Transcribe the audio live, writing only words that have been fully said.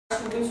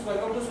students,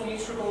 welcome to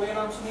Sunil's tutorial.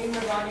 I'm Sunil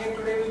Medwani and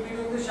today we'll be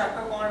doing this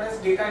chapter called as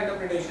data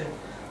interpretation.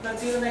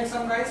 Let's see the next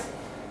sum, guys.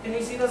 Can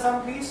you see the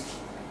sum, please?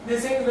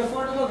 This is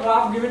refer to the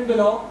graph given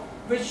below,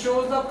 which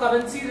shows the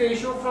currency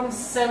ratio from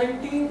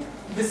 17th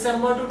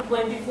December to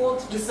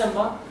 24th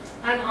December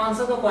and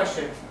answer the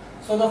question.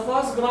 So the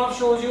first graph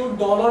shows you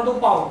dollar to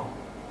pound.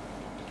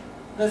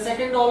 The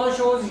second dollar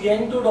shows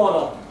yen to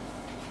dollar.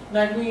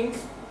 That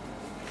means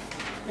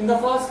in the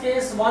first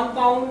case, 1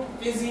 pound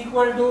is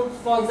equal to,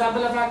 for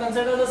example, if I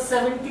consider the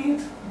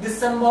 17th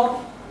December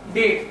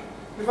date.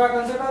 If I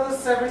consider the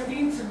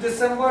 17th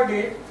December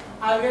date,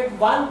 I'll get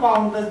 1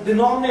 pound. The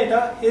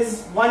denominator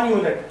is 1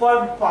 unit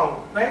per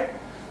pound, right?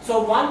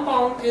 So 1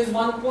 pound is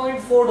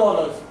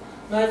 $1.4.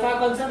 Now if I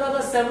consider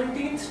the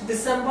 17th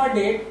December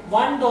date,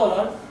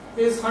 $1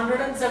 is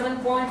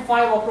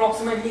 107.5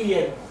 approximately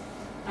yen.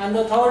 And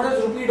the third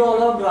is rupee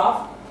dollar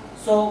graph.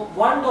 So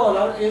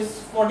 $1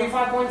 is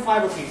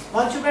 45.5 rupees.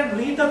 Once you can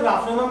read the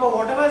graph, remember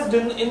whatever is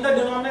in the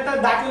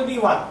denominator, that will be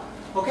 1.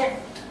 Okay,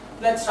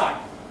 let's start.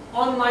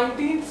 On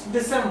 19th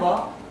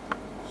December,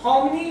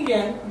 how many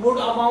yen would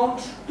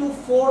amount to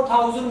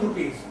 4,000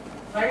 rupees?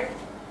 Right?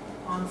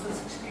 Answer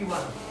 61.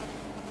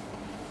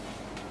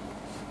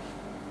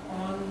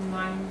 On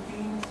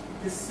 19th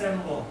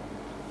December.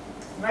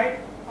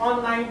 Right?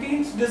 On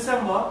 19th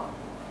December,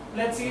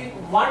 let's see,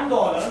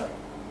 $1.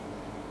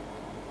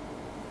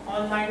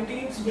 On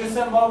 19th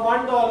December,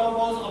 $1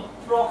 was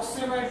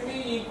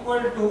approximately equal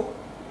to.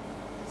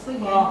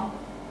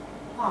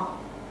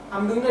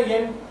 I'm doing the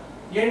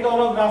yen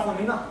dollar graph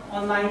only, na.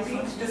 On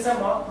 19th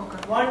December,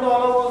 $1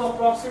 was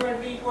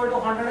approximately equal to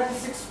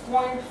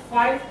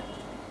 106.5,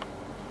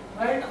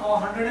 right?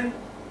 Or 107.3,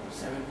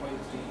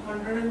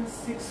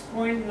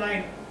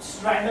 106.9.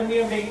 Just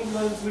randomly I'm taking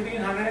it's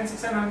between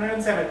 106 and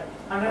 107.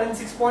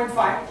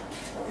 106.5.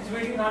 It's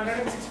between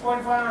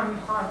 106.5 and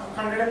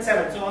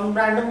 107. So I'm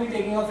randomly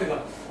taking a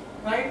figure,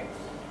 right?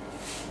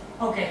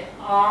 Okay.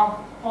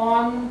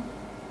 On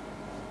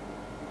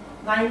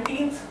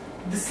 19th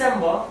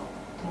December,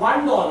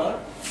 $1.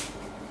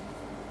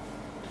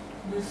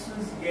 This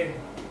is yen.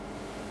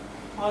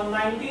 On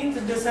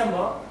 19th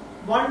December,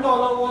 $1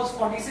 was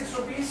 46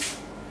 rupees.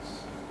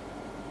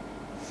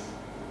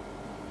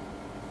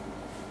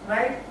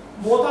 Right?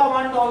 Both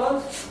are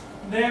 $1.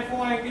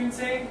 Therefore, I can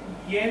say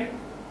yen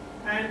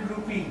and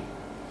rupee,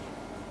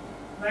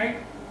 right?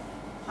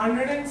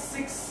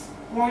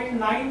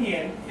 106.9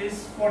 yen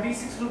is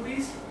 46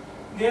 rupees.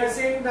 They are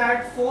saying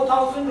that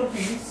 4,000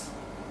 rupees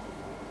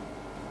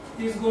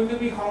is going to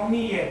be how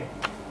many yen?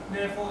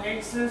 Therefore,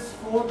 x is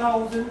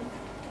 4,000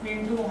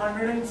 into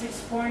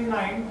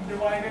 106.9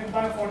 divided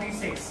by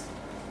 46.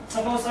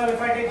 Suppose, sir,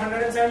 if I take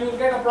 107, you will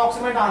get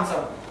approximate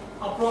answer.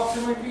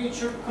 Approximately, it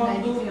should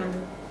come to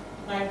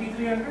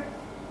 9,300.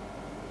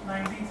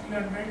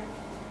 9,300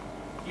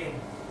 yen.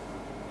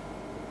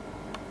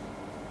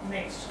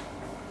 Next,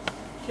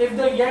 if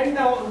the yen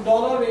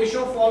dollar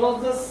ratio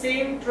follows the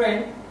same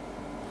trend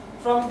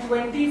from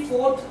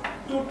 24th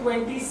to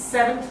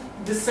 27th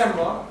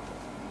December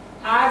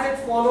as it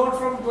followed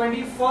from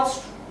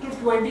 21st to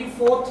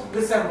 24th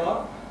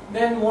December,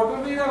 then what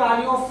will be the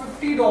value of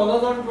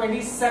 $50 on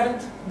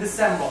 27th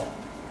December?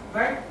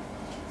 Right?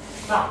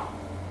 Now,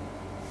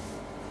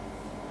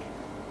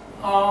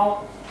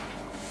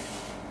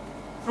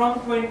 from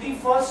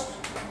 21st,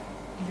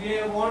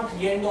 we want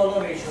yen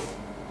dollar ratio.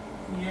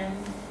 Yen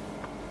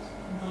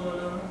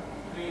dollar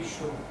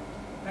ratio,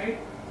 right?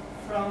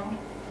 From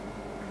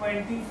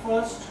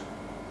 21st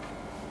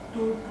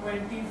to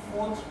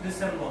 24th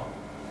December.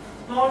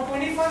 Now on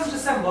 21st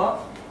December,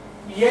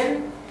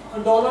 yen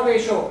dollar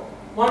ratio,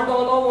 $1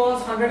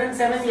 was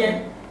 107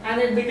 yen and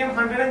it became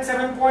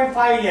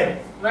 107.5 yen,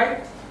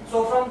 right?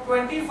 So from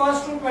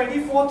 21st to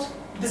 24th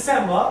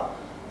December,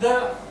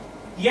 the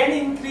yen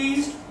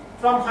increased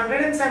from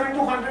 107 to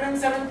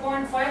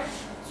 107.5.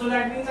 So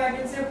that means I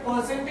can say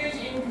percentage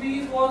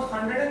increase was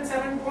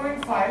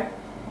 107.5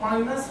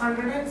 minus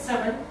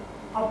 107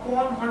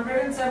 upon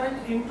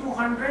 107 into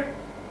 100.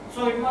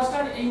 So it must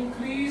have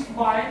increased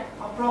by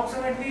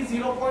approximately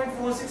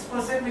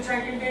 0.46%, which I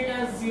can take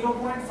as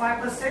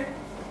 0.5%.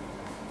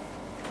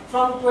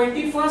 From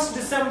 21st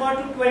December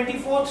to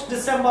 24th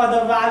December,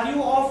 the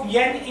value of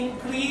yen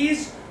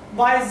increased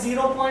by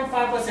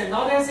 0.5%.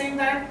 Now they are saying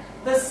that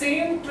the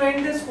same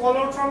trend is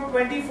followed from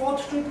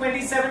 24th to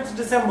 27th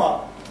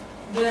December.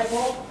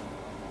 Therefore,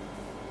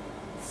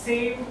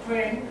 same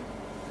trend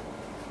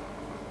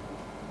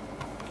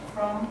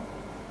from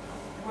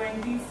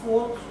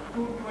 24th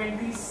to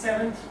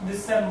 27th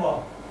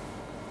December,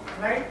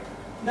 right?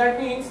 That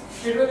means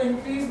it will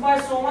increase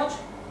by so much.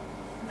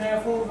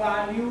 Therefore,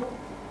 value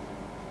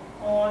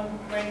on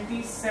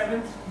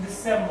 27th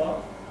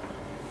December,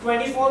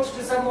 24th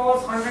December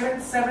was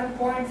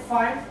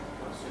 107.5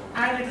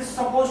 and it is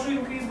supposed to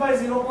increase by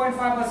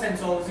 0.5%.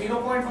 So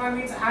 0.5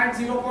 means add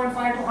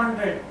 0.5 to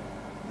 100.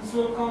 This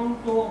will come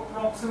to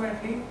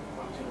approximately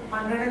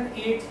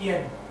 108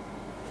 yen,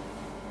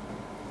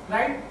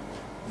 right?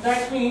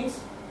 That means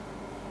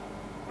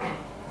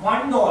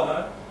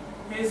 $1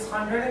 is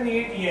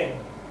 108 yen.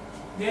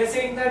 They are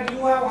saying that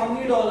you have how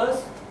many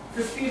dollars?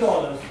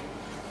 $50.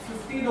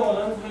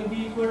 $50 will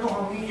be equal to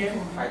how many yen?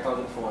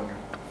 5,400.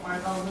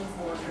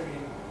 5,400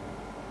 yen.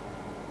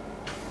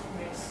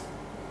 Next.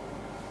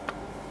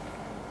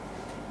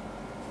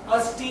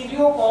 A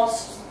stereo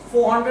costs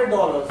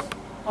 $400.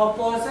 A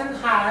person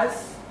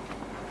has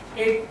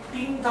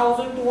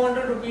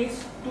 18,200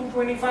 rupees,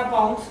 225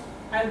 pounds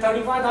and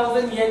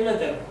 35,000 yen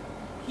with him.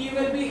 He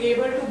will be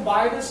able to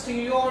buy the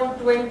stereo on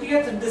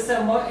 20th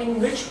December in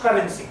which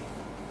currency?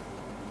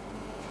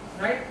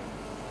 Right?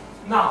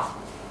 Now,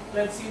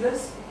 let's see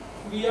this.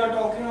 We are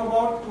talking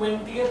about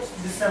 20th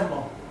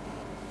December.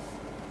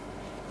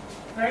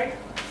 Right?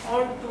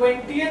 On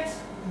 20th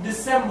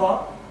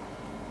December,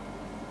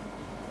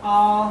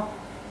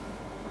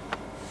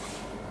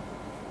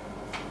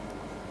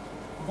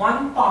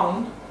 1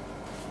 pound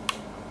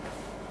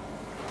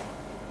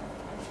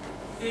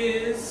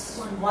is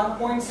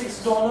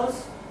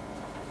 $1.6,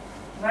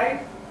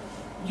 right?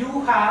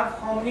 You have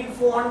how many?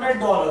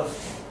 $400.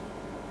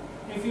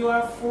 If you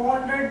have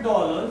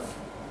 $400,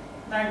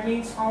 that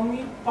means how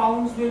many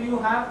pounds will you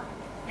have?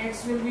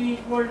 X will be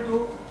equal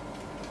to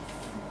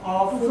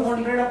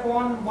 400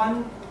 upon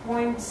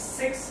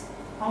 1.6.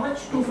 How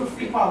much?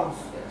 250 pounds.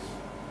 Yes.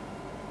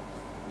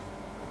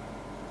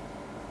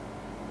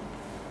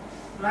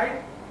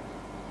 Right?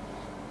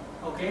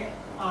 Okay.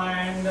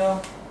 And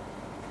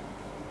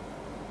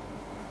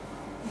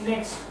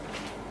next,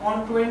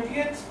 on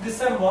 20th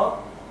December,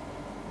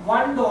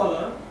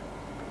 $1,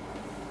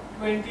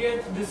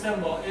 20th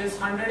December is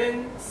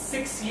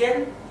 106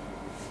 yen.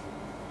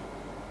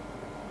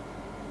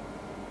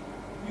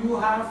 You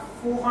have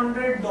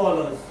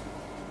 $400.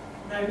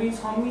 That means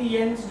how many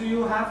yens do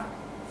you have?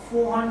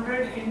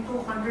 400 into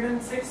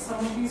 106.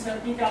 Someone please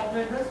help me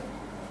calculate this.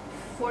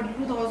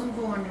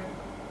 42,400.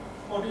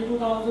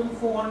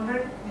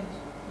 42,400 Yes.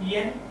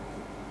 yen.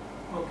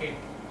 Okay.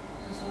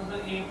 This was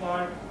the A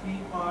part, B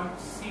part,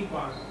 C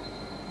part.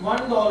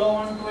 $1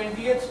 on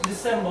 20th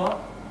December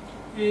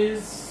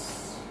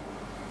is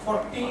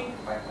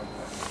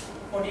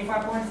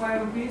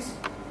 45.5 rupees.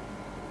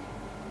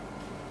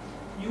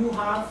 You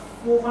have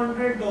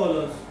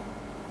 $400.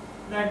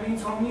 That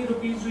means how many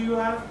rupees do you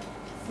have?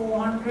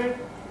 400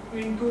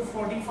 into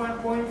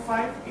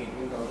 45.5.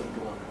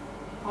 18,200.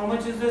 How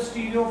much is the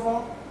stereo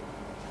for?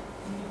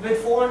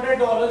 With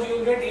 $400 you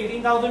will get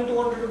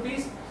 18,200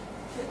 rupees.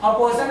 A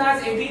person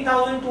has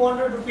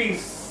 18,200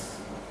 rupees.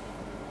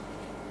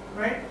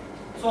 Right?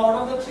 So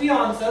out of the 3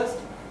 answers,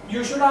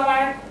 you should have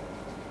had,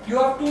 you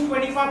have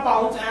 225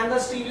 pounds and the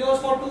stereo is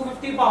for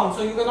 250 pounds.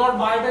 So you cannot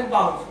buy 10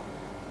 pounds.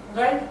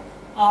 Right?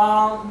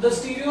 The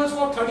stereo is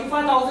for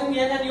 35,000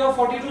 yen and you have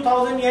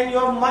 42,000 yen. You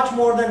have much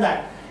more than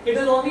that. It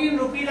is only in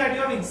rupee that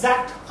you have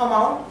exact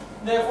amount.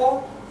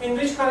 Therefore, in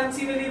which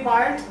currency will you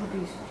buy it?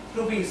 Rupees.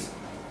 Rupees.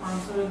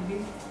 Answer will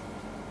be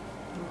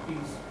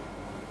rupees.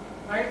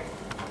 Right?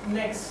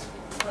 Next,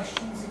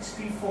 question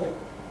 64.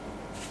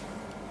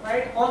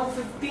 Right? On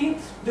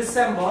 15th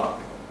December,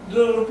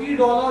 the rupee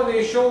dollar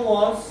ratio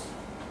was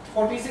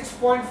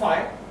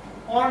 46.5.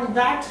 On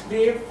that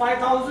day,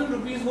 5,000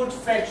 rupees would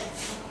fetch.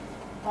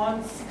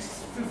 On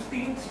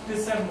 15th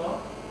December,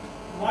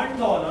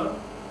 $1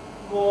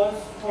 was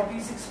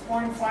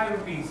 46.5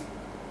 rupees.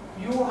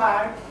 You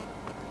had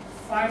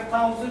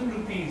 5,000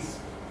 rupees.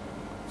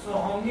 So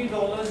how many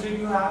dollars did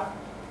you have?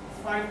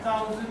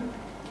 5,000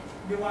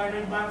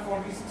 divided by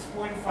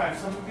 46.5.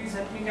 Someone please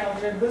help me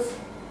calculate this.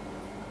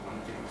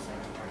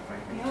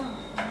 107.52. Yeah.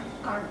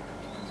 Can't.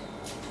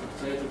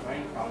 So you have to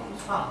find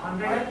pounds.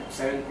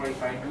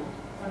 107.52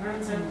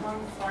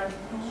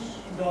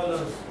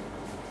 $107.52.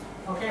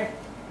 Okay.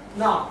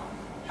 Now,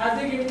 have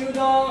they given you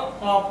the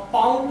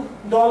pound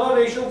dollar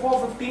ratio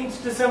for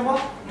 15th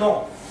December?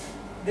 No.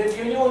 They've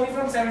given you only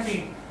from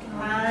 17.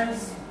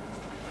 As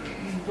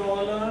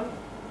dollar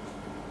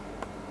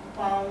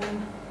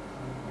pound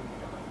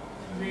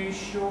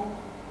ratio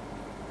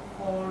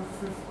for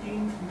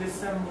 15th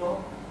December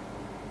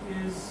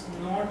is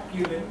not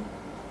given.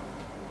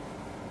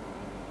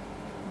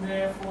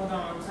 Therefore, the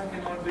answer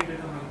cannot be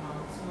determined.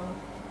 Answer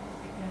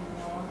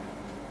cannot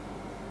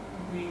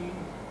be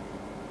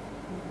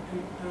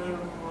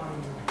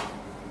determined.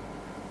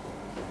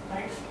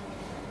 Right?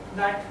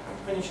 That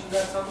finishes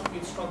that sum.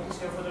 We'll stop this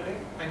here for the day.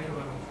 Thank you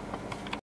very much.